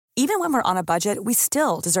Even when we're on a budget, we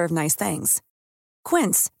still deserve nice things.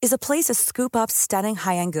 Quince is a place to scoop up stunning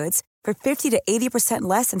high-end goods for 50 to 80%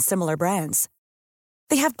 less than similar brands.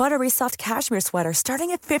 They have buttery soft cashmere sweaters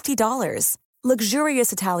starting at $50,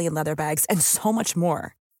 luxurious Italian leather bags, and so much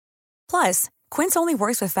more. Plus, Quince only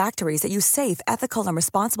works with factories that use safe, ethical, and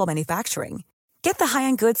responsible manufacturing. Get the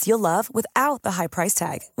high-end goods you'll love without the high price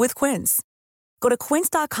tag with Quince. Go to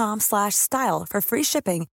quince.com/style for free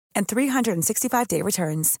shipping and 365-day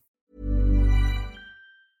returns.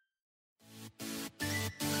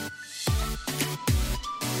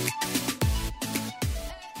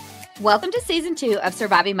 Welcome to Season 2 of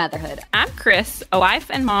Surviving Motherhood. I'm Chris, a wife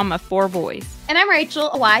and mom of 4 boys. And I'm Rachel,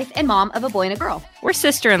 a wife and mom of a boy and a girl. We're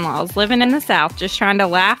sister-in-laws living in the South, just trying to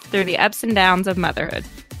laugh through the ups and downs of motherhood.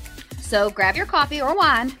 So grab your coffee or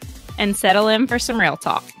wine and settle in for some real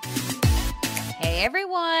talk. Hey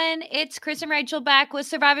everyone, it's Chris and Rachel back with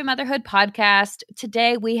Surviving Motherhood podcast.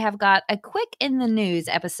 Today we have got a quick in the news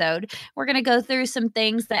episode. We're going to go through some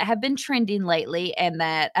things that have been trending lately and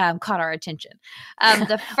that caught our attention.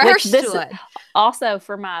 The first one. Also,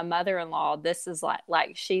 for my mother-in-law, this is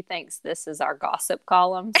like she thinks this is our gossip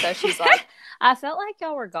column. So she's like, I felt like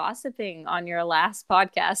y'all were gossiping on your last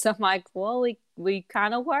podcast. I'm like, well, we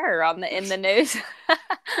kind of were in the news.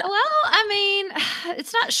 Well, I mean,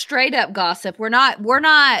 it's not straight up gossip. We're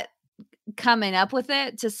not coming up with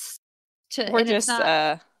it.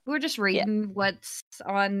 We're just reading what's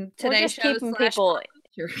on today's show. Keeping people.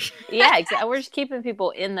 Yeah, exactly. We're just keeping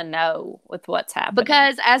people in the know with what's happening.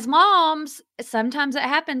 Because as moms, sometimes it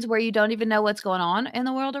happens where you don't even know what's going on in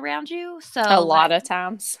the world around you. So a lot of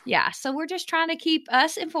times. Yeah. So we're just trying to keep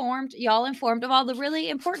us informed, y'all informed of all the really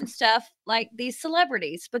important stuff like these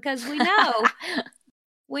celebrities, because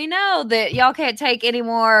we know that y'all can't take any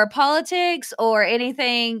more politics or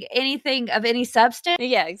anything of any substance.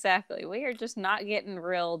 Yeah, exactly. We are just not getting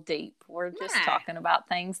real deep. We're just talking about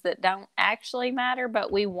things that don't actually matter,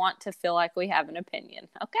 but we want to feel like we have an opinion.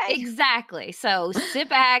 Okay. Exactly. So sit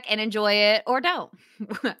back and enjoy it, or don't.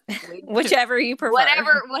 Whichever you prefer.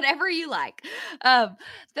 Whatever you like.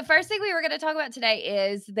 The first thing we were going to talk about today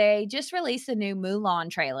is they just released a new Mulan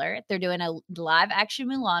trailer. They're doing a live action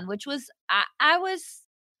Mulan, which was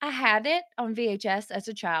I had it on VHS as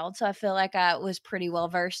a child, so I feel like I was pretty well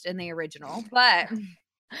versed in the original, but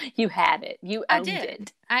you had it. You owned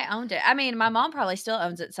it. I owned it. I mean, my mom probably still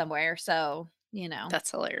owns it somewhere, so, That's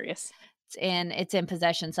hilarious. It's in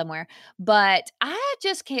possession somewhere. But I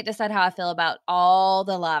just can't decide how I feel about all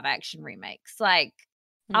the live action remakes. Like,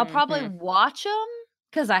 I'll probably watch them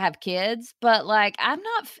because I have kids, but like,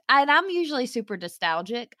 I'm usually super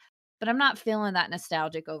nostalgic, but I'm not feeling that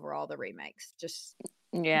nostalgic over all the remakes. Just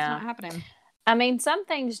it's not happening. I mean, some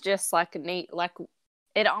things just like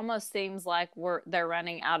it almost seems like they're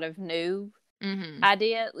running out of new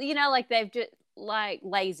idea. Like they've just like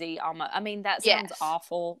lazy almost. I mean, that sounds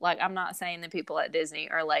awful. Like, I'm not saying the people at Disney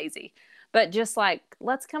are lazy, but just like,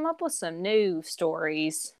 let's come up with some new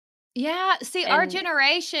stories. Yeah. See, our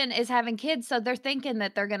generation is having kids, so they're thinking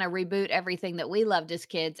that they're going to reboot everything that we loved as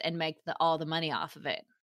kids and make all the money off of it.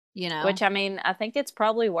 Which, I mean, I think it's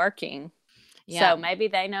probably working. Yeah. So maybe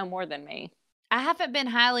they know more than me. I haven't been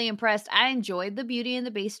highly impressed. I enjoyed the Beauty and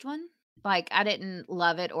the Beast one. Like, I didn't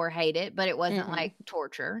love it or hate it, but it wasn't like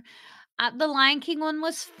torture. The Lion King one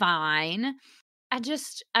was fine. I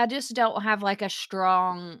just don't have like a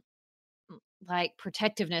strong like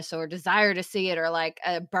protectiveness or desire to see it, or like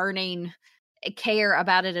a burning care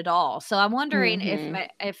about it at all. So I'm wondering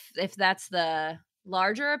if that's the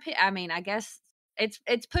larger opinion. I mean, I guess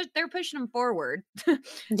they're pushing them forward.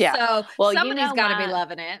 Yeah. So somebody's got to be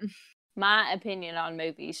loving it. My opinion on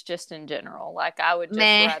movies, just in general, like I would just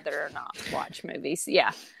rather not watch movies.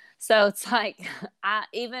 Yeah. So it's like,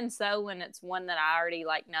 when it's one that I already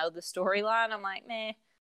like know the storyline, I'm like, meh.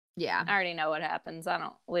 Yeah. I already know what happens.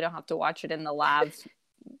 We don't have to watch it in the live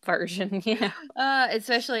version.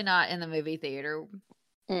 Especially not in the movie theater.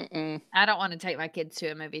 I don't want to take my kids to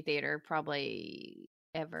a movie theater probably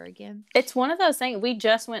ever again. It's one of those things. We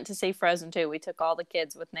just went to see Frozen 2. We took all the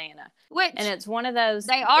kids with Nana. And it's one of those.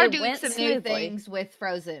 They are doing some new things with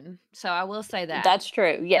Frozen. So I will say that. That's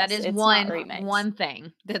true. Yes. That is one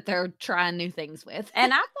thing that they're trying new things with.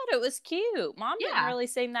 And I thought it was cute. Mom didn't really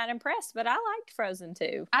seem that impressed, but I liked Frozen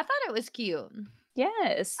 2. I thought it was cute.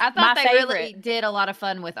 Yes. I thought they really did a lot of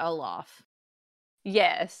fun with Olaf.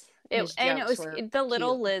 Yes. It was the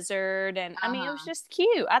little cute lizard, and I mean, it was just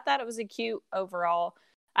cute. I thought it was a cute overall.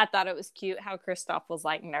 I thought it was cute how Kristoff was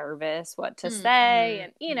like nervous what to say,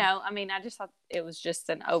 and I mean, I just thought it was just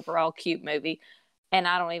an overall cute movie. And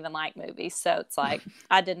I don't even like movies, so it's like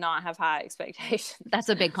I did not have high expectations. That's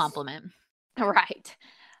a big compliment. Right.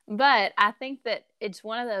 But I think that it's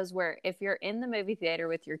one of those where if you're in the movie theater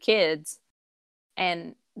with your kids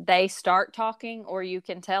and they start talking, or you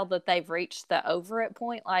can tell that they've reached the over it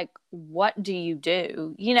point, like, what do?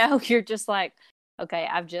 You know, you're just like, okay,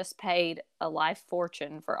 I've just paid a life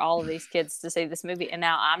fortune for all of these kids to see this movie, and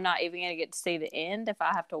now I'm not even going to get to see the end if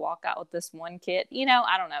I have to walk out with this one kid. You know,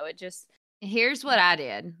 I don't know. It just... Here's what I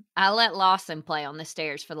did. I let Lawson play on the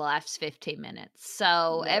stairs for the last 15 minutes.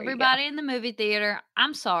 So everybody in the movie theater,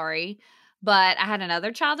 I'm sorry, but I had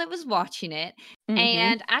another child that was watching it,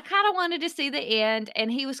 and I kind of wanted to see the end,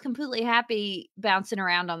 and he was completely happy bouncing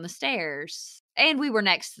around on the stairs. And we were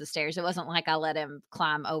next to the stairs. It wasn't like I let him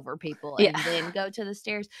climb over people and then go to the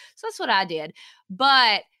stairs. So that's what I did.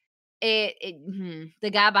 But the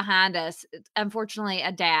guy behind us, unfortunately,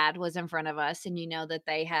 a dad was in front of us, and you know that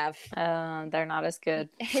they have they're not as good.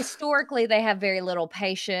 Historically, they have very little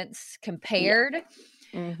patience compared.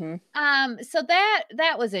 So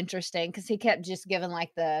that was interesting because he kept just giving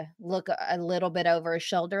like the look a little bit over his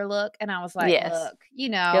shoulder look, and I was like, look, you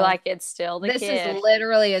know, you're like, it's still the this kid. Is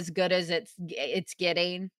literally as good as it's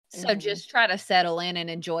getting. So just try to settle in and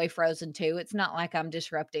enjoy Frozen 2. It's not like I'm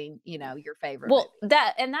disrupting, you know, your favorite movie.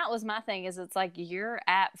 that was my thing, is it's like you're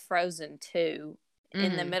at Frozen 2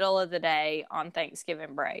 in the middle of the day on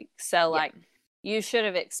Thanksgiving break. So like you should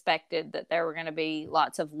have expected that there were going to be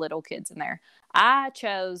lots of little kids in there. I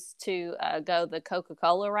chose to go the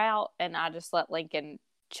Coca-Cola route, and I just let Lincoln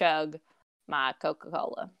chug my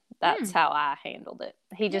Coca-Cola. That's how I handled it.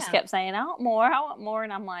 He just kept saying, I want more.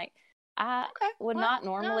 And I'm like, I would not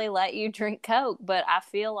normally let you drink Coke, but I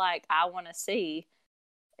feel like I want to see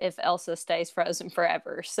if Elsa stays frozen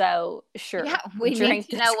forever. So sure. Yeah, we need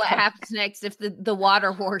to know what happens next if the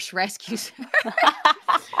water horse rescues her.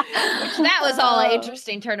 Which that was all an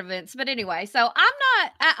interesting turn of events. But anyway, so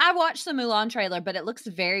I watched the Mulan trailer, but it looks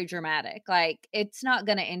very dramatic. Like it's not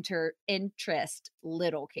going to interest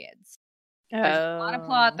little kids. There's a lot of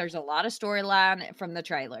plot. There's a lot of storyline from the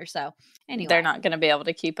trailer. So anyway, they're not going to be able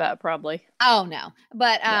to keep up, probably. Oh no,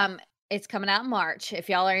 but it's coming out in March. If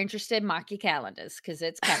y'all are interested, mark your calendars because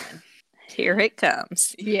it's coming. Here it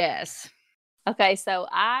comes. Yes. Okay, so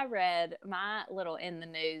I read my little in the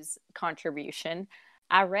news contribution.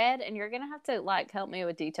 I read, and you're going to have to like help me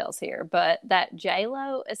with details here, but that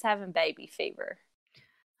J-Lo is having baby fever.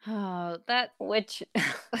 Oh, which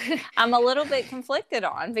I'm a little bit conflicted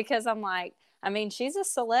on, because I'm like, I mean, she's a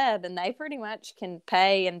celeb, and they pretty much can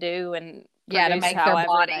pay and do and to make their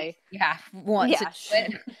body want to do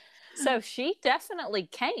it. So she definitely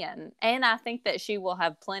can, and I think that she will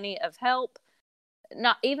have plenty of help.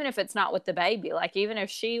 Not even if it's not with the baby, like even if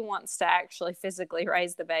she wants to actually physically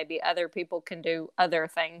raise the baby, other people can do other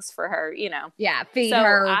things for her, you know. Yeah, feed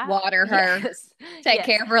her, water her, take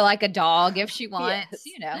care of her like a dog if she wants,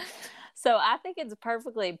 you know. So I think it's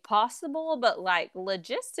perfectly possible, but like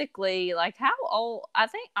logistically, like how old? I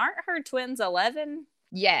think aren't her twins 11?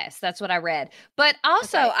 Yes, that's what I read. But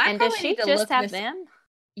also, and does she just have them?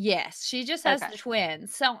 Yes, she just has the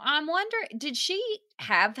twins. So I'm wondering, did she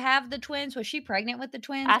have the twins? Was she pregnant with the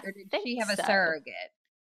twins, or did she have a surrogate?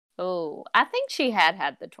 Oh, I think she had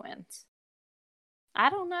the twins. I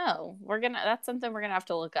don't know. That's something we're gonna have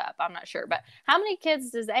to look up. I'm not sure. But how many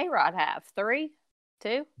kids does A-Rod have? 3?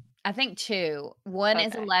 2? I think 2. One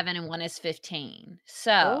is 11 and one is 15.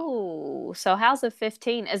 So how's the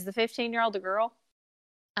 15? Is the 15-year-old a girl?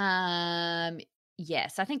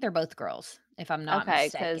 Yes, I think they're both girls, if I'm not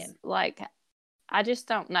mistaken. Because like, I just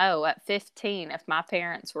don't know at 15 if my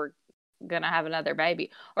parents were gonna have another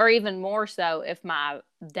baby, or even more so if my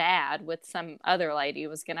dad with some other lady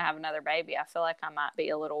was gonna have another baby. I feel like I might be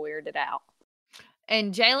a little weirded out.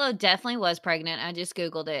 And J-Lo definitely was pregnant. I just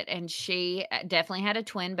Googled it, and she definitely had a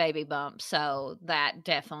twin baby bump. So that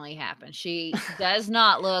definitely happened. She does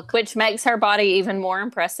not look... Which makes her body even more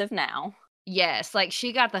impressive now. Yes, like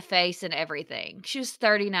she got the face and everything. She was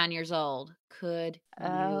 39 years old. Could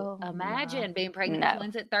you imagine being pregnant with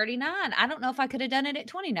twins at 39? I don't know if I could have done it at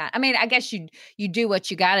 29. I mean, I guess you do what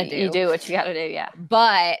you got to do. You do what you got to do, yeah.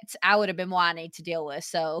 But I would have been whiny to deal with,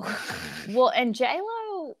 so. Well, and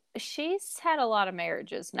J-Lo, she's had a lot of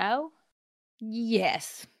marriages, no?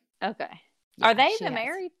 Yes. Okay. Yeah, are they even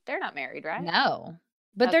married? They're not married, right? No.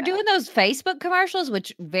 But they're doing those Facebook commercials,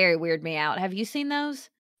 which very weird me out. Have you seen those?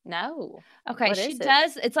 No. Okay, she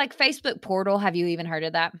does. It's like Facebook Portal. Have you even heard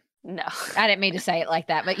of that? No. I didn't mean to say it like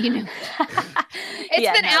that, but you know.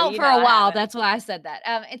 It's been out for a while. That's why I said that.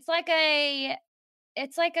 It's like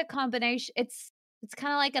a combination. It's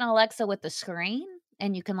kind of like an Alexa with the screen,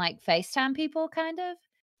 and you can like FaceTime people kind of.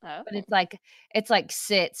 Oh. But it's like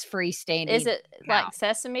sits freestanding. Is it like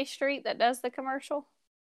Sesame Street that does the commercial?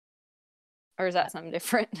 Or is that something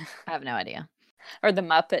different? I have no idea. Or the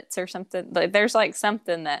Muppets or something. Like, there's like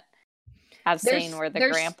something that I've seen where the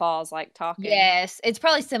grandpa's like talking. Yes, it's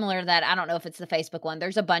probably similar to that. I don't know if it's the Facebook one.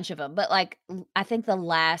 There's a bunch of them, but like I think the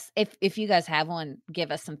last, if you guys have one,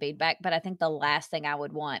 give us some feedback. But I think the last thing I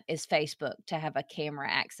would want is Facebook to have a camera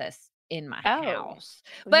access in my house.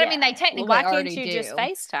 But yeah. I mean, they technically why already can't you just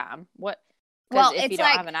FaceTime? What? Well, if it's you don't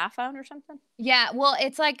have an iPhone or something. Yeah, well,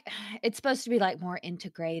 it's like it's supposed to be like more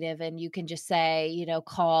integrative, and you can just say, you know,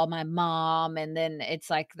 call my mom, and then it's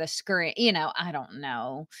like the screen. You know, I don't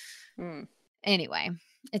know. Anyway,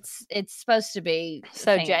 it's supposed to be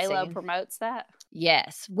so J-Lo promotes that.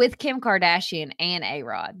 Yes, with Kim Kardashian and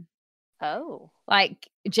A-Rod. Oh, like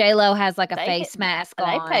J-Lo has like a face mask on.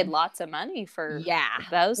 They paid lots of money for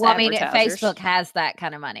those. Well, I mean, Facebook has that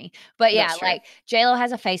kind like J-Lo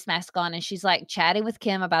has a face mask on, and she's like chatting with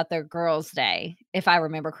Kim about their girls' day, if I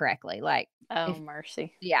remember correctly. Like,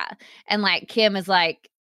 mercy, yeah, and like Kim is like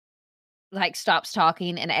stops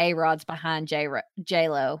talking, and A-Rod's behind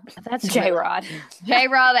J-Lo. That's J-Rod,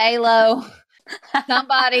 A-Lo.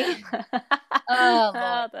 Somebody.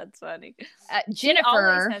 Oh, that's funny. Jennifer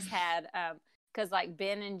always has had because like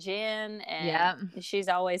Ben and Jen, and she's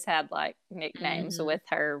always had like nicknames with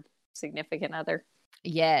her significant other.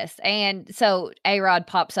 Yes, and so A-Rod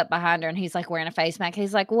pops up behind her, and he's like wearing a face mask.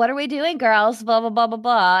 He's like, "What are we doing, girls?" Blah blah blah blah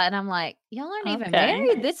blah. And I'm like, "Y'all aren't even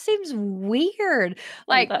married. This seems weird.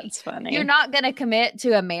 Like, that's funny. You're not gonna commit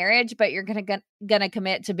to a marriage, but you're gonna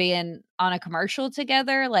commit to being on a commercial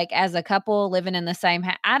together, like as a couple living in the same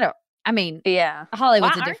house.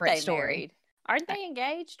 Hollywood's a different story. Married? Aren't they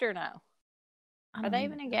engaged or no? Are they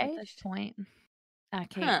even engaged at this point? I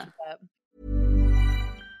can't keep up.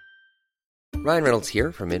 Ryan Reynolds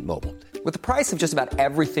here from Mint Mobile. With the price of just about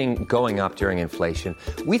everything going up during inflation,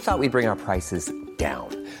 we thought we'd bring our prices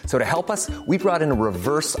down. So to help us, we brought in a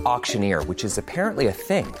reverse auctioneer, which is apparently a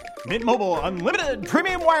thing. Mint Mobile Unlimited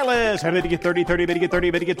Premium Wireless. How to get 30, 30, bit to get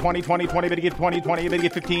 30, bit to get 20, 20, 20, bit to get 20, 20, bit to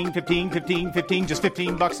get 15, 15, 15, 15, just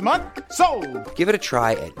 $15 a month? Sold! Give it a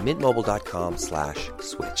try at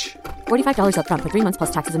mintmobile.com/switch. $45 up front for 3 months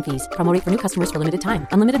plus taxes and fees. Promo rate for new customers for limited time.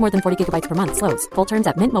 Unlimited more than 40 gigabytes per month. Slows full terms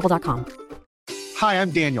at mintmobile.com. Hi,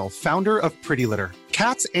 I'm Daniel, founder of Pretty Litter.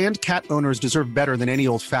 Cats and cat owners deserve better than any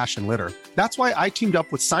old-fashioned litter. That's why I teamed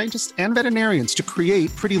up with scientists and veterinarians to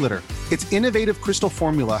create Pretty Litter. Its innovative crystal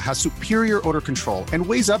formula has superior odor control and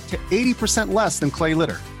weighs up to 80% less than clay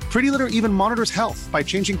litter. Pretty Litter even monitors health by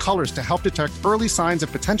changing colors to help detect early signs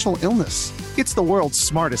of potential illness. It's the world's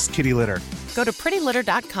smartest kitty litter. Go to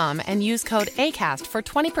prettylitter.com and use code ACAST for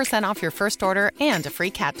 20% off your first order and a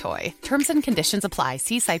free cat toy. Terms and conditions apply.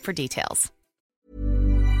 See site for details.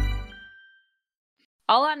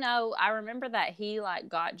 All I know, I remember that he like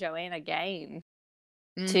got Joanna Gaines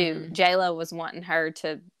to J-Lo was wanting her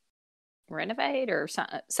to renovate or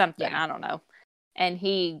something. Yeah. I don't know. And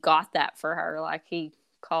he got that for her. Like he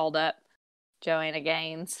called up Joanna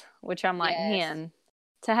Gaines, which I'm like, man,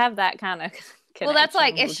 to have that kind of connection. Well, that's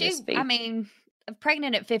like if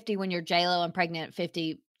pregnant at 50 when you're J-Lo and pregnant at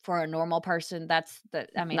 50 for a normal person, not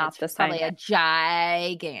it's probably a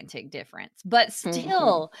gigantic difference. But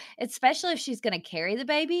still, especially if she's going to carry the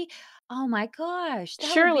baby, oh my gosh.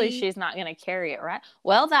 Surely she's not going to carry it, right?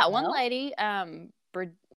 Well, that one lady,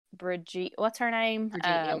 Brigitte, what's her name?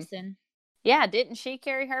 Brigitte Nielsen. Yeah, didn't she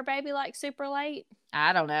carry her baby like super late?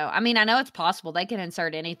 I don't know. I mean, I know it's possible. They can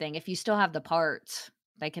insert anything. If you still have the parts,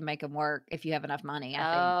 they can make them work if you have enough money,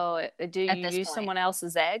 I think. Do you use someone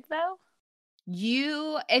else's egg, though?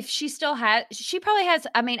 If she still has, she probably has.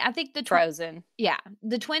 I mean, I think the frozen. Yeah,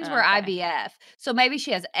 the twins were IVF, so maybe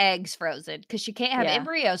she has eggs frozen because she can't have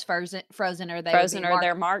embryos frozen, or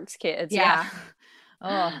they're Mark's kids. Yeah.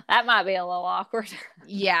 Oh, that might be a little awkward.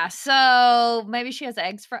 Yeah, so maybe she has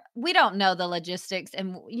eggs. We don't know the logistics,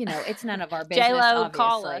 and it's none of our business. J-Lo,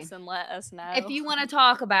 call us and let us know if you want to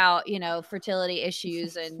talk about fertility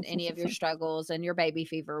issues and any of your struggles and your baby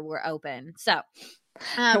fever. We're open. So.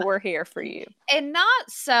 We're here for you. And not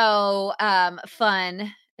so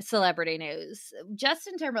fun celebrity news.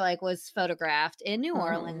 Justin Timberlake was photographed in New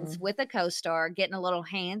Orleans with a co-star, getting a little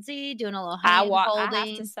handsy, doing a little hand holding. I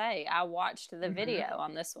have to say, I watched the video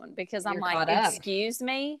on this one because I'm like, excuse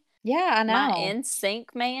me? Yeah, I know. My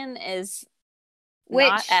NSYNC man is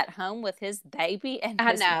not at home with his baby and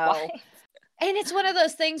his wife. And it's one of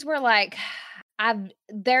those things where like,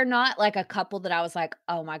 they're not like a couple that I was like,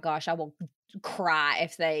 oh my gosh, I will cry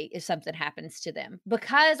if something happens to them,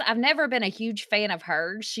 because I've never been a huge fan of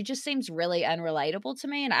hers. She just seems really unrelatable to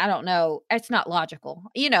me, and I don't know, it's not logical.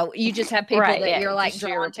 You just have people that you're like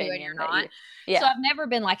drawn to and you're not. So I've never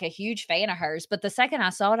been like a huge fan of hers, but the second I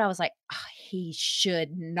saw it, I was like, oh, he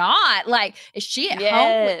should not. Like, is she at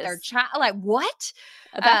home with their child? Like, what?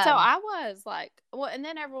 That's how I was like. Well, and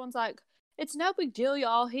then everyone's like, it's no big deal,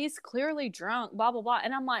 y'all. He's clearly drunk, blah, blah, blah.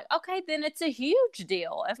 And I'm like, okay, then it's a huge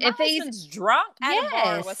deal. If my husband's drunk at a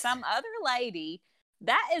bar with some other lady,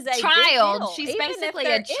 that is a child. Big deal. She's even basically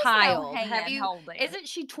a child. No isn't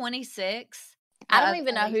she 26? I don't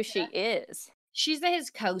even know who she is. She's his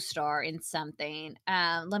co-star in something.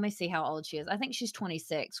 Let me see how old she is. I think she's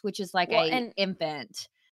 26, which is like an infant.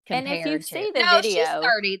 And if you see the video, she's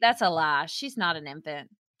 30. That's a lie. She's not an infant.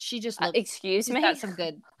 She just looks. Excuse me. Got some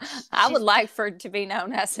good. I would like for it to be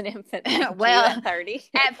known as an infant. Well, at 30.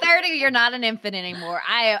 At 30, you're not an infant anymore.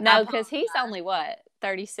 No, because he's only what,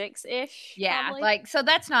 36-ish. Yeah, probably? Like, so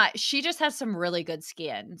that's not. She just has some really good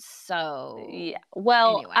skin. So yeah.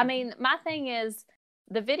 Well, anyway. I mean, my thing is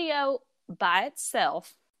the video by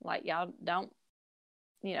itself. Like, y'all don't,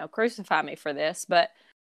 crucify me for this, but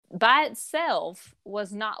by itself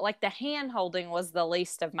was not like the hand holding was the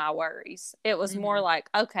least of my worries. It was more like,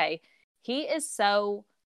 okay, he is so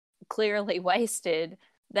clearly wasted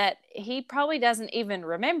that he probably doesn't even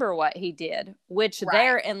remember what he did, which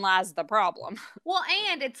therein lies the problem. Well,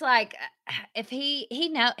 and it's like, if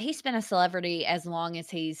he's been a celebrity as long as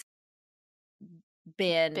he's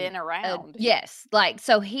been around. Yes. Like,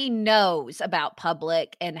 so he knows about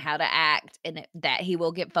public and how to act, and that he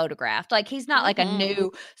will get photographed. Like, he's not like a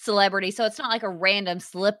new celebrity. So it's not like a random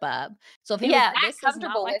slip up. So if he was that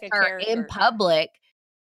comfortable with her in public,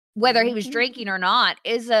 whether he was drinking or not,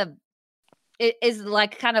 is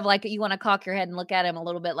like kind of like you want to cock your head and look at him a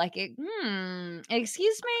little bit like,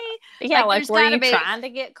 excuse me? Yeah, like were you trying to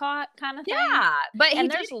get caught kind of thing? Yeah. But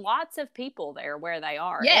there's lots of people there where they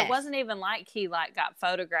are. Yes. It wasn't even like he like got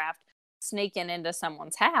photographed sneaking into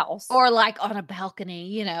someone's house. Or like on a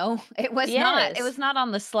balcony, It was not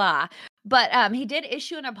on the sly. But he did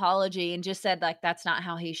issue an apology and just said, like, that's not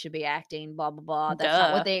how he should be acting, blah, blah, blah. That's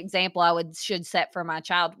not what the example should set for my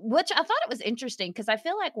child, which I thought it was interesting because I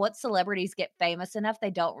feel like once celebrities get famous enough,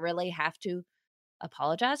 they don't really have to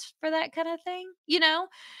apologize for that kind of thing,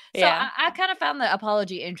 So I kind of found the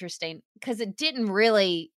apology interesting because it didn't,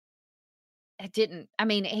 I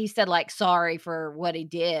mean, he said, like, sorry for what he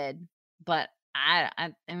did, but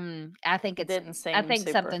I think it didn't seem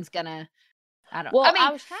something's gonna. I don't. Well,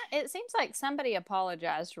 I was it seems like somebody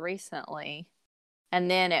apologized recently, and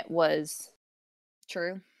then it was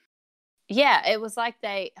true. Yeah, it was like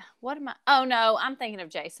oh no, I'm thinking of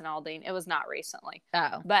Jason Aldean. It was not recently.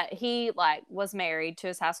 Oh. But he like was married to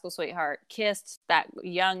his high school sweetheart, kissed that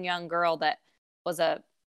young girl that was a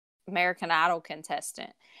American Idol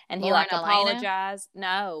contestant. And he apologized.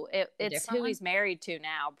 No, it's who he's married to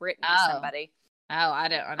now, Brittany somebody. Oh, I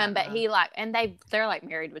don't know. But he and they're like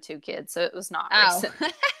married with 2 kids, so it was not recent.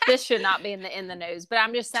 This should not be in the news. But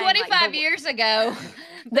I'm just saying, 25 years ago,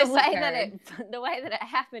 the way that it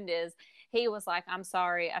happened is he was like, "I'm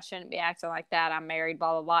sorry, I shouldn't be acting like that. I'm married,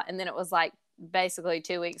 blah blah blah." And then it was like basically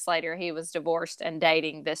 2 weeks later, he was divorced and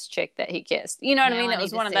dating this chick that he kissed. You know what I mean? It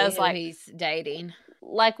was one of those like he's dating.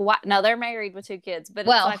 Like what? No, they're married with 2 kids. But it's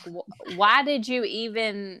like, why did you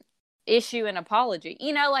even issue an apology?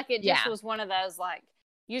 Like it just was one of those like,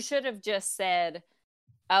 you should have just said,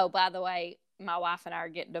 oh, by the way, my wife and I are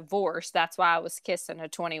getting divorced, that's why I was kissing a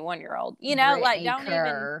 21-year-old. Brittany like don't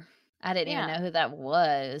Kerr. even I didn't even know who that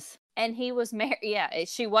was. And he was married.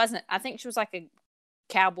 She wasn't. I think she was like a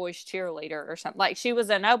Cowboys cheerleader or something. Like she was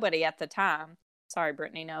a nobody at the time. Sorry,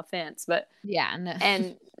 Brittany, no offense, but yeah, no.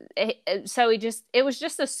 And so it was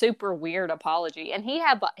just a super weird apology. And he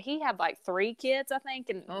had like 3 kids, I think.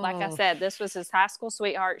 And like I said, this was his high school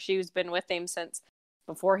sweetheart. She's been with him since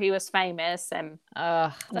before he was famous. And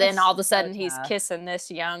then all of a sudden he's kissing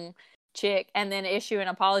this young chick and then issue an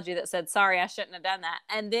apology that said, sorry, I shouldn't have done that.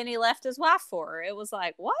 And then he left his wife for her. It was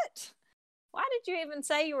like, what? Why did you even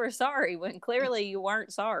say you were sorry when clearly you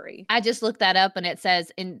weren't sorry? I just looked that up and it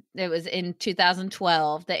says it was in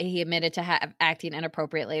 2012 that he admitted to acting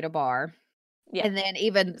inappropriately at a bar. Yeah. And then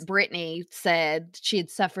even Brittany said she had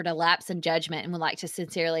suffered a lapse in judgment and would like to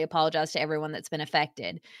sincerely apologize to everyone that's been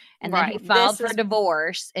affected. And then he filed for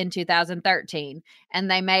divorce in 2013.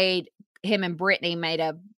 And him and Brittany made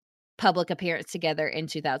a public appearance together in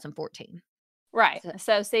 2014. Right.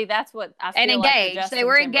 So see, that's what I feel. And engaged. Like they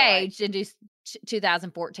were engaged in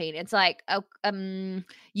 2014. It's like,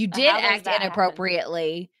 you did act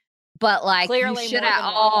inappropriately, but like clearly you should have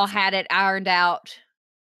all had it ironed out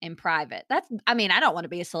in private. I don't want to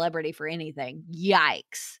be a celebrity for anything.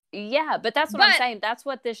 Yikes. Yeah, but that's what I'm saying. That's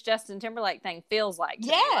what this Justin Timberlake thing feels like to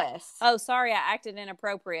me. Like, oh, sorry, I acted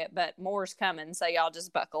inappropriate, but more's coming, so y'all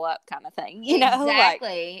just buckle up kind of thing. You know?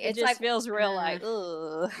 Exactly. Like, it just feels real like,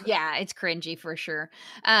 ugh. Yeah, it's cringy for sure.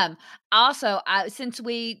 Also, since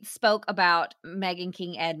we spoke about Megan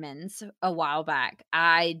King Edmonds a while back,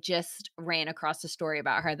 I just ran across a story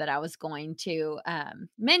about her that I was going to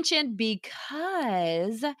mention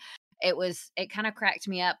because it kind of cracked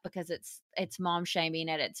me up because it's mom shaming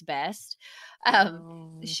at its best.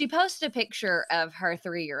 She posted a picture of her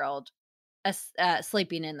 3-year-old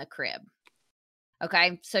sleeping in the crib.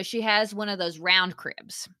 Okay, so she has one of those round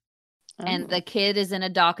cribs, and the kid is in a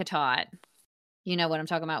DockATot. You know what I'm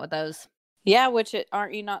talking about with those? Yeah,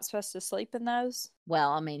 aren't you not supposed to sleep in those?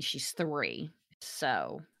 Well, she's 3,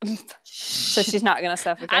 so so she's not going to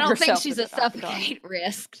suffocate. I don't think she's a suffocate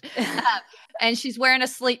risk. And she's wearing a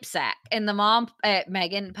sleep sack. And the mom,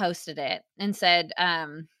 Megan, posted it and said,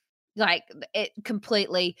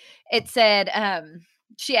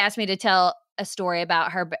 she asked me to tell a story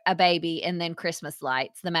about a baby and then Christmas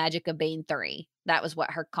lights, the magic of being 3. That was what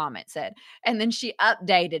her comment said. And then she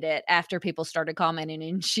updated it after people started commenting,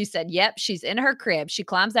 and she said, yep, she's in her crib. She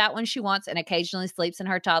climbs out when she wants and occasionally sleeps in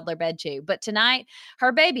her toddler bed too. But tonight,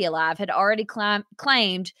 her baby alive had already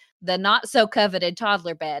claimed the not so coveted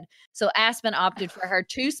toddler bed. So Aspen opted for her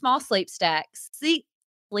 2 small sleep sack.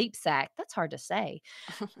 That's hard to say.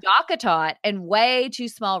 DockATot and way too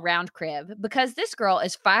small round crib, because this girl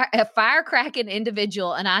is a firecracking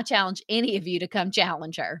individual, and I challenge any of you to come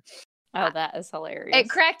challenge her. Oh, that is hilarious. It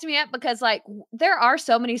cracked me up because, like, there are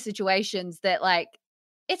so many situations that, like,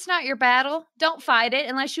 it's not your battle. Don't fight it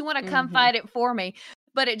unless you want to come fight it for me.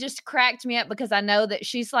 But it just cracked me up because I know that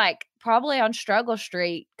she's, like, probably on struggle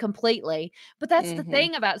street completely. But that's the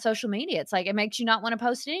thing about social media. It's like, it makes you not want to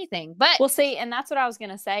post anything. But well, see, and that's what I was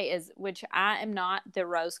going to say is, which I am not the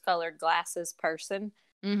rose-colored glasses person.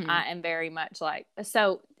 I am very much like,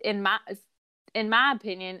 so in my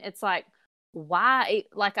opinion, it's like, why,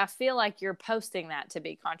 like, I feel like you're posting that to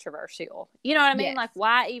be controversial. You know what I mean? Yes. Like,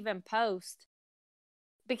 why even post?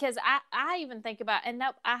 Because I even think about, and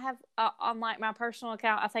that I have on like my personal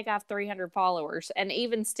account, I think I have 300 followers. And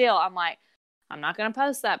even still, I'm like, I'm not going to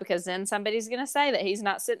post that because then somebody's going to say that he's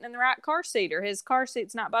not sitting in the right car seat, or his car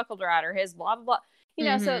seat's not buckled right, or his blah, blah, blah. You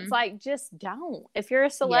know, so it's like, just don't. If you're a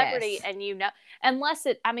celebrity and you know, unless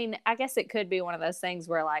I guess it could be one of those things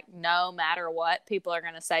where, like, no matter what, people are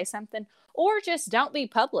going to say something, or just don't be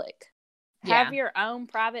public. Have your own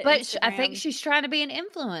private Instagram. I think she's trying to be an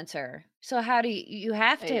influencer. So how do you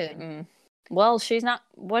have to? Well, she's not.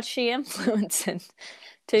 What's she influencing?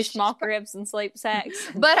 2 small cribs and sleep sacks.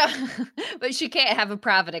 But she can't have a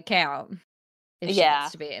private account if she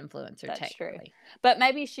wants to be an influencer. That's technically. True. But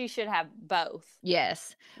maybe she should have both.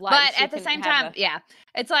 Yes. Like, but at the same time,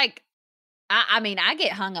 it's like, I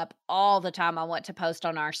get hung up all the time on what to post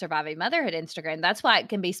on our Surviving Motherhood Instagram. That's why it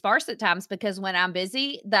can be sparse at times, because when I'm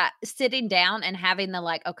busy, that sitting down and having the,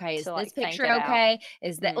 like, okay, is this picture okay?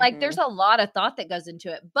 Is that like, there's a lot of thought that goes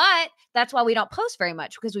into it, but that's why we don't post very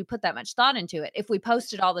much, because we put that much thought into it. If we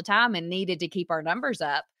posted all the time and needed to keep our numbers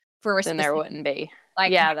up for a then there wouldn't be.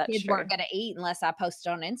 Like, kids weren't going to eat unless I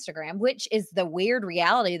posted on Instagram, which is the weird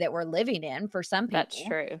reality that we're living in for some people. That's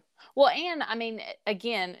true. Well, and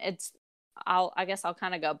again, I guess I'll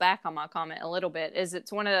kind of go back on my comment a little bit, is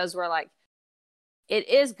it's one of those where, like, it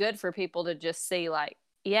is good for people to just see, like,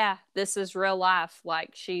 yeah, this is real life.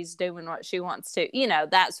 Like, she's doing what she wants to, you know,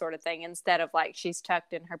 that sort of thing, instead of, like, she's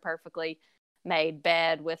tucked in her perfectly made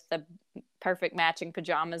bed with the perfect matching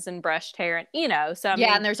pajamas and brushed hair, and, you know, so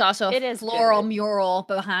and there's also a floral mural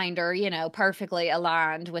behind her, you know, perfectly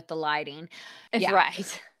aligned with the lighting.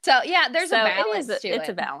 Right. So there's a balance to it. It's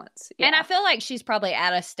a balance. Yeah. And I feel like she's probably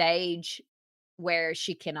at a stage where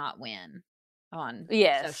she cannot win on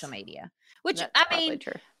social media, which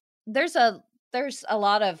true. There's a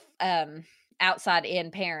lot of outside in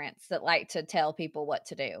parents that like to tell people what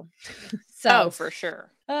to do. So for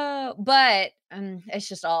sure. But it's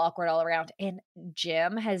just all awkward all around. And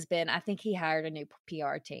Jim has been, I think he hired a new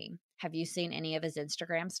PR team. Have you seen any of his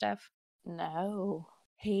Instagram stuff? No.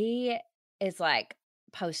 He is, like,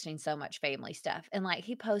 posting so much family stuff, and, like,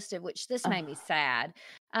 he posted, which this made me sad,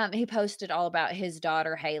 he posted all about his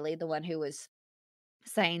daughter Haley, the one who was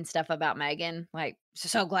saying stuff about Megan, like,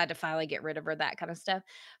 so glad to finally get rid of her, that kind of stuff,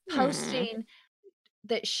 posting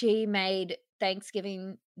that she made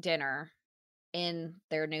Thanksgiving dinner in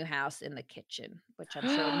their new house in the kitchen, which I'm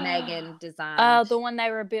sure Megan designed. Oh, the one they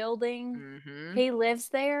were building. He lives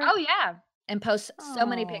there. Oh yeah, and posts so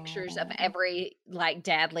many pictures of every like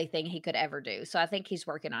dadly thing he could ever do. So I think he's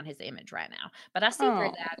working on his image right now. But I see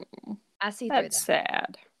through that. I see through that. That's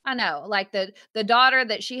sad. I know, like the daughter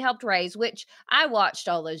that she helped raise, which I watched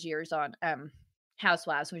all those years on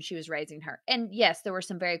Housewives when she was raising her. And yes, there were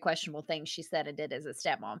some very questionable things she said and did as a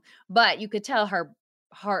stepmom, but you could tell her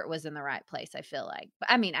heart was in the right place, I feel like.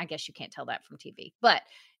 I mean, I guess you can't tell that from TV, but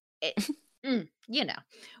it, you know,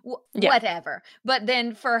 whatever. But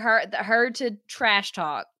then for her to trash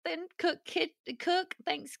talk, then cook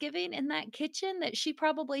Thanksgiving in that kitchen that she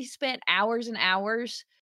probably spent hours and hours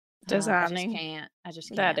designing. I just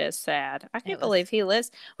can't. That is sad. I can't believe he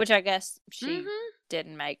lives, which I guess she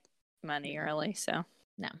didn't make money early, so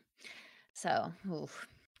no. So,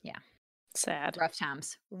 yeah. Sad.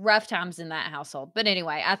 Rough times in that household. But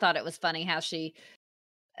anyway, I thought it was funny how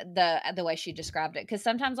the way she described it, because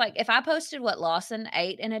sometimes, like, if I posted what Lawson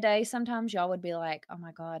ate in a day, sometimes y'all would be like, oh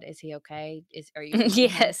my God, is he okay? Are you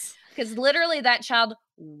yes, because literally that child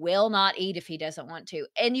will not eat if he doesn't want to,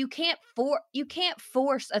 and you can't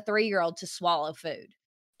force a 3-year-old to swallow food.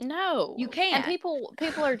 No, you can't. And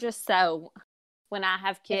people are just so, when I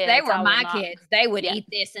have kids, if they were my kids, they would eat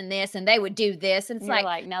this and this, and they would do this. And it's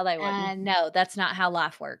like, no, they wouldn't. No, that's not how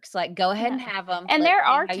life works. Like, go ahead and have them. And there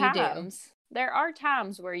are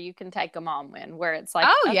times where you can take a mom win, where it's like,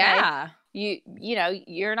 oh, okay, yeah, you know,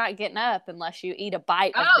 you're not getting up unless you eat a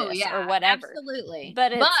bite of this or whatever. Absolutely.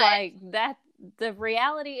 But it's like that. The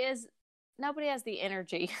reality is, nobody has the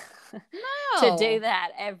energy to do that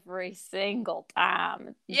every single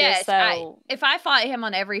time. Yes, if I fought him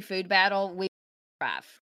on every food battle, we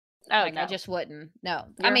thrive. Oh, like, no. I just wouldn't. No.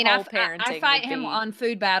 I mean, I fight him on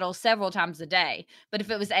food battles several times a day, but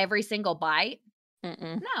if it was every single bite,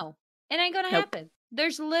 no, it ain't going to happen.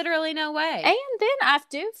 There's literally no way. And then I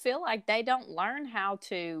do feel like they don't learn how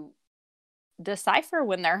to decipher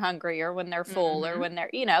when they're hungry or when they're full or when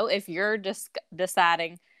they're, you know, if you're just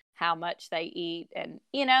deciding how much they eat, and,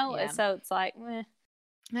 you know, so it's like,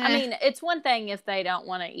 I mean, it's one thing if they don't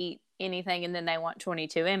want to eat anything and then they want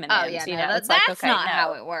 22 M&Ms. Oh, yeah, you know, it's like, okay, not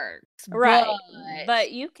how it works. Right.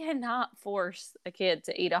 But you cannot force a kid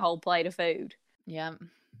to eat a whole plate of food. Yeah.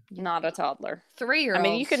 Not a toddler. 3-year-old. I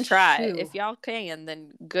mean, you can try it. If y'all can,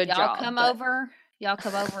 then good job. Y'all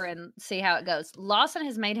come over and see how it goes. Lawson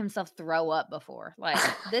has made himself throw up before. Like,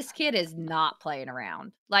 this kid is not playing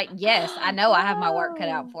around. Like, yes, I know I have my work cut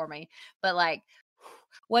out for me, but like,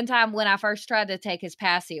 one time when I first tried to take his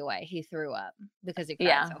passy away, he threw up because he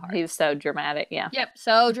cried so hard. He was so dramatic. Yeah. Yep.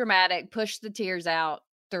 So dramatic. Pushed the tears out.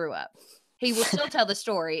 Threw up. He will still tell the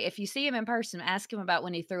story. If you see him in person, ask him about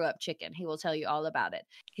when he threw up chicken. He will tell you all about it.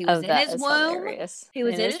 He was in his womb. Hilarious. He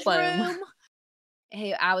was in his room.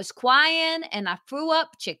 I was crying and I threw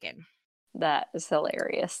up chicken. That is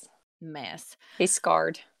hilarious. Mess. He's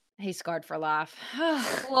scarred. He's scarred for life.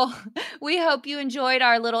 Well, we hope you enjoyed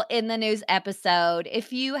our little In the News episode.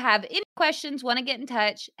 If you have any questions, want to get in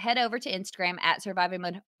touch, head over to Instagram at Surviving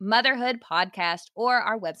Motherhood Podcast or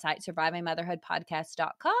our website,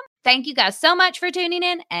 survivingmotherhoodpodcast.com. Thank you guys so much for tuning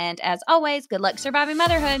in. And as always, good luck surviving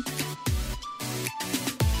motherhood.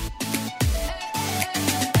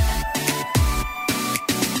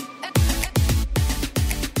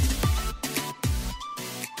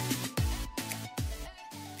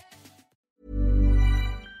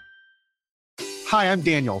 Hi, I'm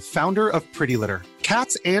Daniel, founder of Pretty Litter.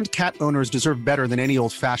 Cats and cat owners deserve better than any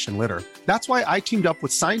old-fashioned litter. That's why I teamed up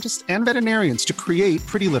with scientists and veterinarians to create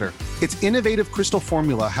Pretty Litter. Its innovative crystal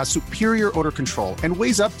formula has superior odor control and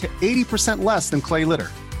weighs up to 80% less than clay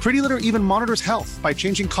litter. Pretty Litter even monitors health by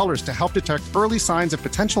changing colors to help detect early signs of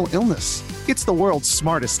potential illness. It's the world's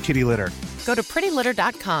smartest kitty litter. Go to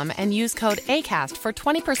prettylitter.com and use code ACAST for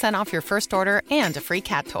 20% off your first order and a free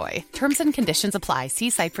cat toy. Terms and conditions apply. See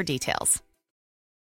site for details.